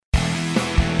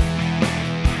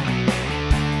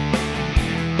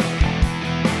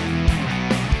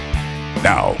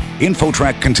Now,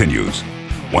 InfoTrack continues.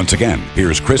 Once again,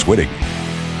 here's Chris Whitting.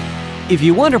 If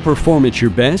you want to perform at your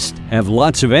best, have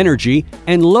lots of energy,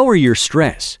 and lower your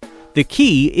stress, the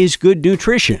key is good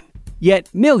nutrition. Yet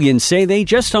millions say they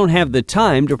just don't have the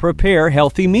time to prepare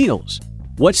healthy meals.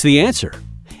 What's the answer?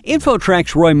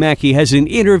 InfoTrack's Roy Mackey has an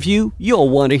interview you'll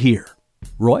want to hear.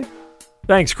 Roy?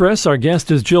 Thanks, Chris. Our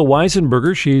guest is Jill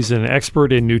Weisenberger. She's an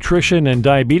expert in nutrition and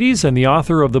diabetes and the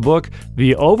author of the book,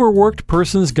 The Overworked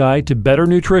Person's Guide to Better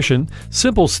Nutrition,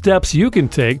 Simple Steps You Can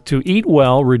Take to Eat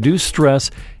Well, Reduce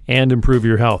Stress, and improve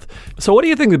your health. So what do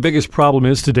you think the biggest problem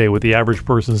is today with the average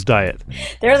person's diet?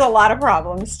 There's a lot of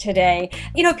problems today.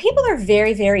 People are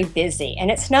very, very busy, and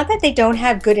it's not that they don't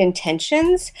have good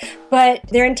intentions, but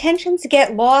their intentions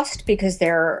get lost because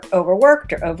they're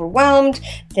overworked or overwhelmed.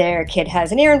 Their kid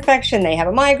has an ear infection, they have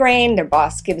a migraine, their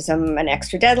boss gives them an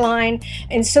extra deadline.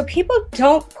 And so people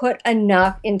don't put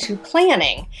enough into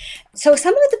planning. So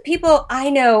some of the people I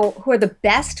know who are the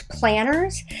best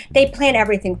planners, they plan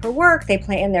everything for work, they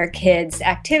plan their kids'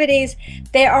 activities.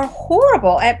 They are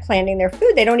horrible at planning their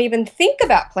food. They don't even think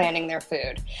about planning their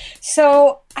food.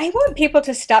 So I want people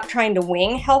to stop trying to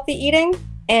wing healthy eating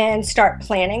and start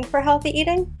planning for healthy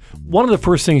eating. One of the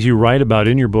first things you write about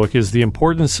in your book is the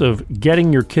importance of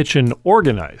getting your kitchen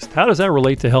organized. How does that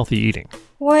relate to healthy eating?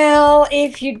 Well,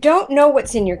 if you don't know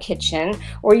what's in your kitchen,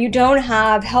 or you don't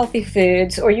have healthy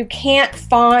foods, or you can't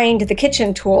find the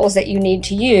kitchen tools that you need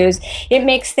to use, it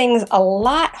makes things a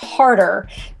lot harder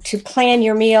to plan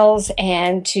your meals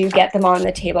and to get them on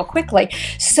the table quickly.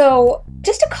 So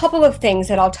just a couple of things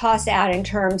that I'll toss out in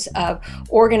terms of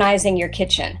organizing your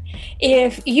kitchen.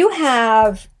 If you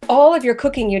have all of your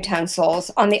cooking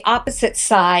utensils on the opposite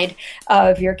side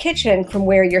of your kitchen from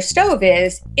where your stove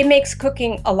is, it makes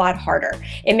cooking a lot harder.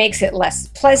 It makes it less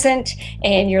pleasant,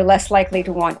 and you're less likely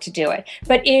to want to do it.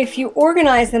 But if you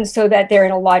organize them so that they're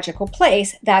in a logical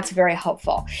place, that's very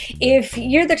helpful. If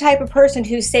you're the type of person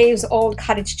who saves old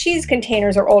cottage cheese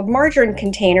containers or old margarine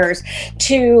containers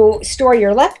to store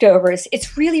your leftovers,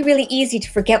 it's really, really easy to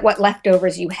forget what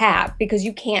leftovers you have because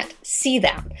you can't see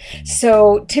them.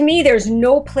 So to me, there's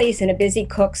no place in a busy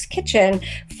cook's kitchen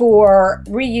for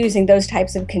reusing those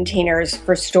types of containers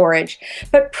for storage.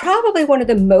 But probably one of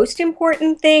the most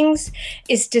important things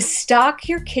is to stock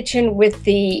your kitchen with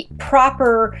the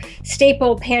proper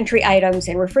staple pantry items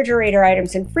and refrigerator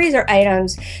items and freezer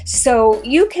items so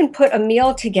you can put a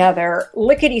meal together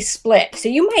lickety-split. So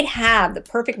you might have the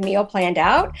perfect meal planned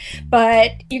out,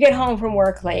 but you get home from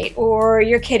work late or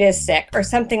your kid is sick or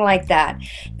something like that.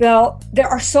 Well, there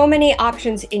are so many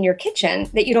options in your kitchen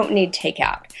that you don't need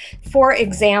takeout. For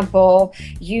example,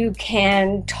 you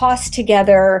can toss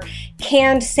together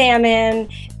canned salmon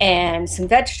and some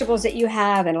vegetables that you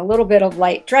have and a little bit of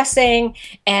light dressing,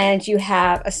 and you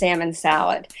have a salmon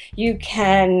salad. You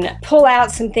can pull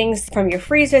out some things from your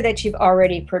freezer that you've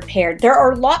already prepared. There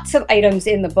are lots of items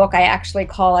in the book. I actually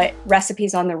call it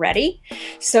recipes on the ready.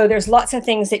 So there's lots of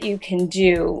things that you can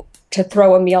do to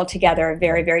throw a meal together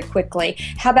very, very quickly.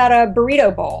 How about a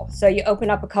burrito bowl? So you open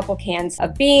up a couple cans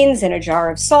of beans and a jar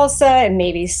of salsa and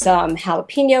maybe some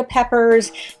jalapeno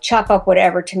peppers, chop up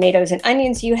whatever tomatoes and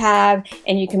onions you have,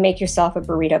 and you can make yourself a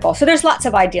burrito bowl. So there's lots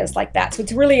of ideas like that. So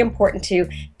it's really important to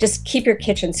just keep your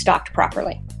kitchen stocked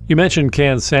properly. You mentioned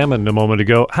canned salmon a moment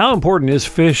ago. How important is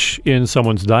fish in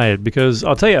someone's diet? Because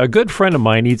I'll tell you, a good friend of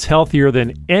mine eats healthier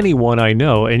than anyone I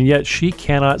know, and yet she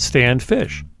cannot stand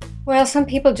fish. Well, some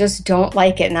people just don't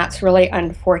like it, and that's really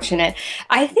unfortunate.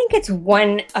 I think it's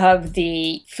one of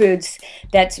the foods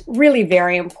that's really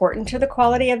very important to the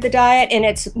quality of the diet, and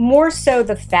it's more so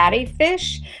the fatty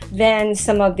fish than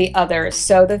some of the others.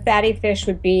 So the fatty fish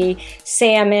would be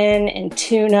salmon and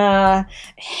tuna,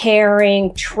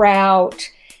 herring,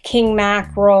 trout, king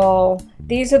mackerel.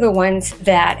 These are the ones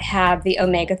that have the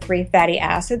omega-3 fatty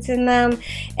acids in them.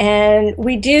 And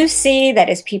we do see that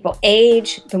as people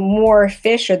age, the more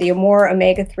fish or the more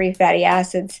omega-3 fatty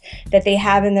acids that they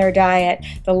have in their diet,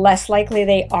 the less likely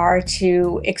they are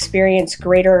to experience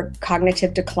greater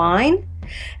cognitive decline.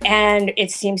 And it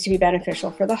seems to be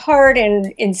beneficial for the heart,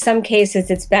 and in some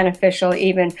cases it's beneficial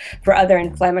even for other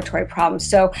inflammatory problems.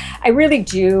 So I really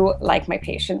do like my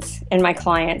patients and my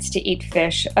clients to eat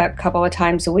fish a couple of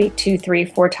times a week, 2, 3,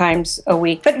 4 times a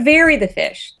week, but vary the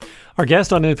fish. Our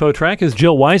guest on InfoTrack is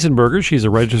Jill Weisenberger. She's a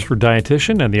registered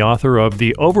dietitian and the author of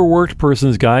The Overworked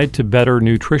Person's Guide to Better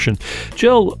Nutrition.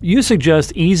 Jill, you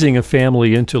suggest easing a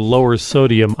family into lower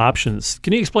sodium options.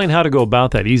 Can you explain how to go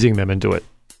about that, easing them into it?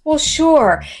 Well,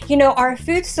 sure. Our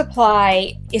food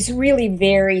supply is really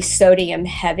very sodium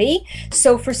heavy.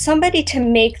 So for somebody to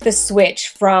make the switch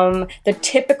from the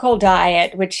typical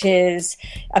diet, which is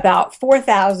about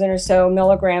 4,000 or so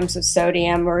milligrams of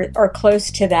sodium or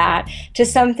close to that, to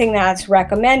something that's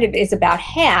recommended is about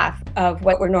half of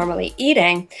what we're normally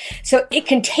eating. So it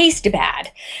can taste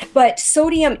bad. But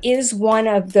sodium is one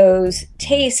of those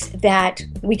tastes that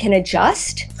we can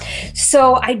adjust.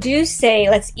 So I do say,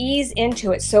 let's ease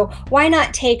into it. So why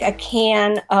not take a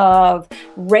can of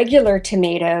regular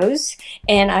tomatoes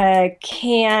and a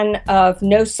can of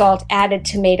no salt added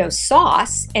tomato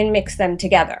sauce and mix them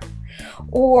together?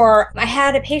 Or I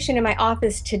had a patient in my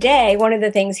office today. One of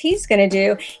the things he's going to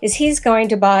do is he's going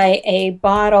to buy a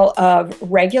bottle of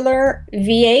regular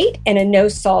V8 and a no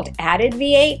salt added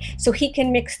V8 so he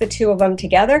can mix the two of them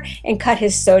together and cut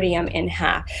his sodium in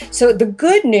half. So the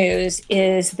good news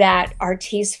is that our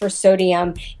taste for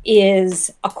sodium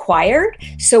is acquired,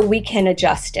 so we can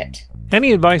adjust it.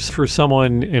 Any advice for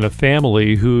someone in a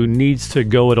family who needs to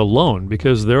go it alone?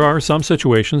 Because there are some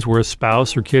situations where a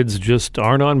spouse or kids just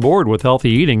aren't on board with healthy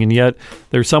eating, and yet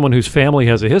there's someone whose family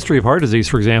has a history of heart disease,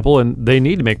 for example, and they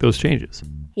need to make those changes.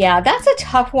 Yeah, that's a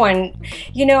tough one.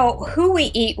 Who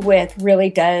we eat with really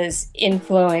does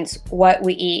influence what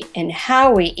we eat and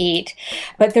how we eat.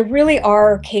 But there really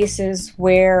are cases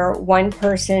where one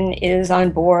person is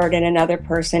on board and another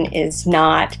person is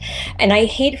not. And I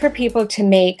hate for people to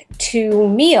make two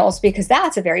meals because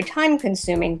that's a very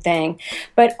time-consuming thing.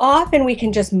 But often we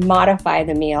can just modify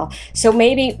the meal. So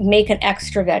maybe make an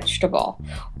extra vegetable.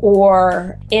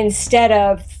 Or instead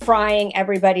of frying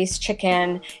everybody's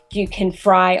chicken, you can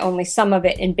fry only some of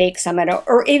it and bake some of it.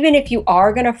 Or even if you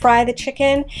are going to fry the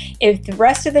chicken, if the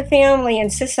rest of the family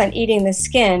insists on eating the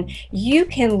skin, you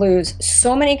can lose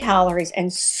so many calories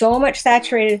and so much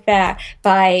saturated fat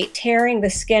by tearing the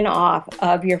skin off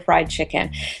of your fried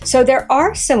chicken. So there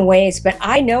are some ways, but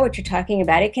I know what you're talking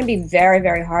about. It can be very,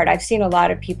 very hard. I've seen a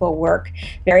lot of people work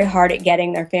very hard at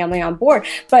getting their family on board.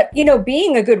 But,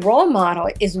 being a good role model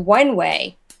is one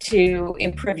way to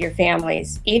improve your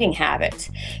family's eating habits.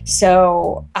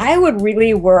 So I would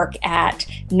really work at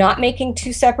not making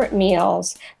two separate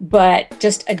meals, but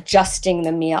just adjusting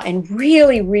the meal and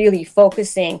really, really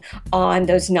focusing on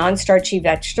those non-starchy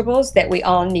vegetables that we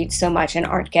all need so much and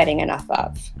aren't getting enough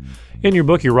of. In your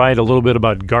book, you write a little bit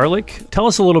about garlic. Tell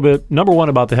us a little bit, number one,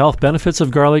 about the health benefits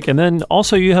of garlic, and then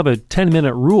also you have a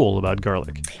 10-minute rule about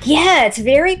garlic. Yeah, it's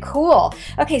very cool.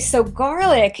 Okay, so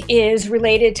garlic is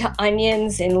related to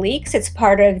onions and leeks. It's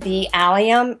part of the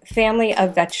allium family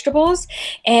of vegetables,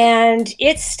 and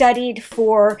it's studied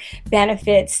for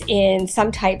benefits in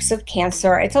some types of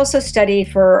cancer. It's also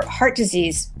studied for heart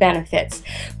disease benefits.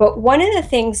 But one of the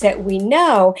things that we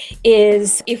know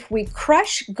is if we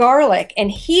crush garlic and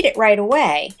heat it right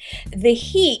away, the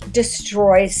heat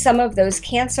destroys some of those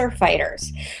cancer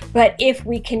fighters. But if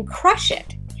we can crush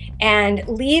it and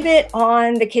leave it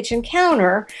on the kitchen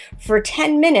counter for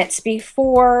 10 minutes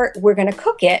before we're going to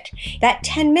cook it, that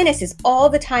 10 minutes is all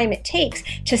the time it takes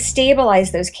to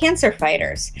stabilize those cancer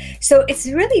fighters. So it's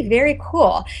really very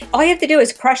cool. All you have to do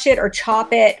is crush it or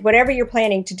chop it, whatever you're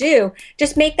planning to do.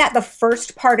 Just make that the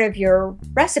first part of your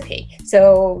recipe.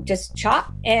 So just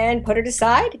chop and put it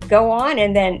aside, go on,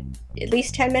 and then at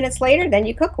least 10 minutes later, then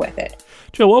you cook with it.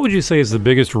 Jill, what would you say is the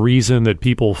biggest reason that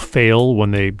people fail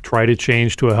when they try to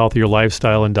change to a healthier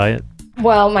lifestyle and diet?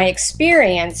 Well, my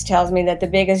experience tells me that the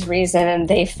biggest reason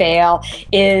they fail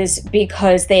is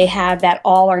because they have that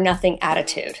all or nothing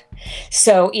attitude.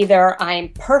 So either I'm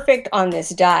perfect on this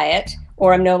diet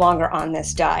or I'm no longer on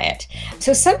this diet.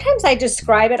 So sometimes I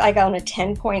describe it like on a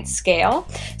 10-point scale.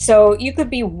 So you could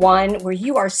be one where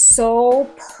you are so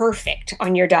perfect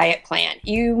on your diet plan.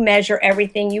 You measure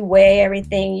everything, you weigh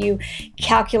everything, you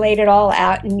calculate it all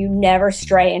out, and you never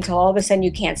stray until all of a sudden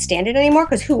you can't stand it anymore,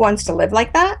 because who wants to live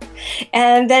like that?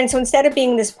 And then so instead of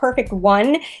being this perfect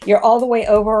one, you're all the way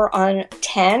over on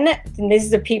 10. And this is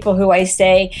the people who I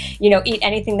say, eat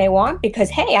anything they want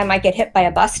because, hey, I might get hit by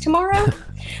a bus tomorrow.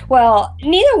 Well,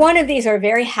 neither one of these are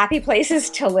very happy places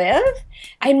to live.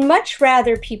 I'd much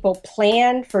rather people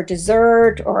plan for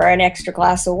dessert or an extra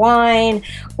glass of wine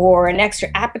or an extra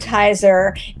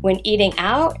appetizer when eating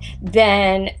out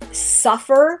than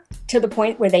suffer to the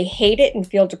point where they hate it and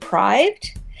feel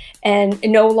deprived and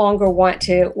no longer want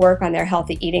to work on their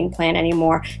healthy eating plan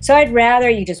anymore. So I'd rather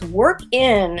you just work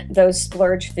in those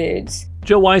splurge foods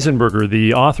Jill Weisenberger,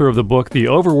 the author of the book, The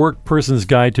Overworked Person's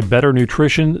Guide to Better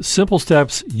Nutrition, Simple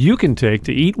Steps You Can Take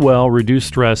to Eat Well, Reduce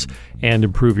Stress, and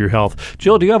Improve Your Health.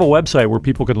 Jill, do you have a website where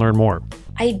people can learn more?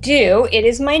 I do. It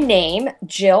is my name,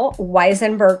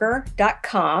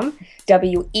 JillWeisenberger.com,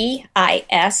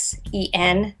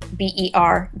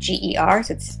 WEISENBERGER.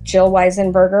 So it's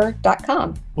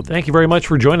JillWeisenberger.com. Well, thank you very much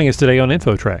for joining us today on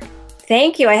InfoTrack.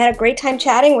 Thank you. I had a great time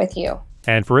chatting with you.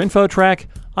 And for InfoTrack,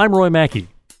 I'm Roy Mackey.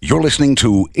 You're listening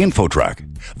to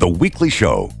InfoTrack, the weekly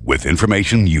show with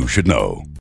information you should know.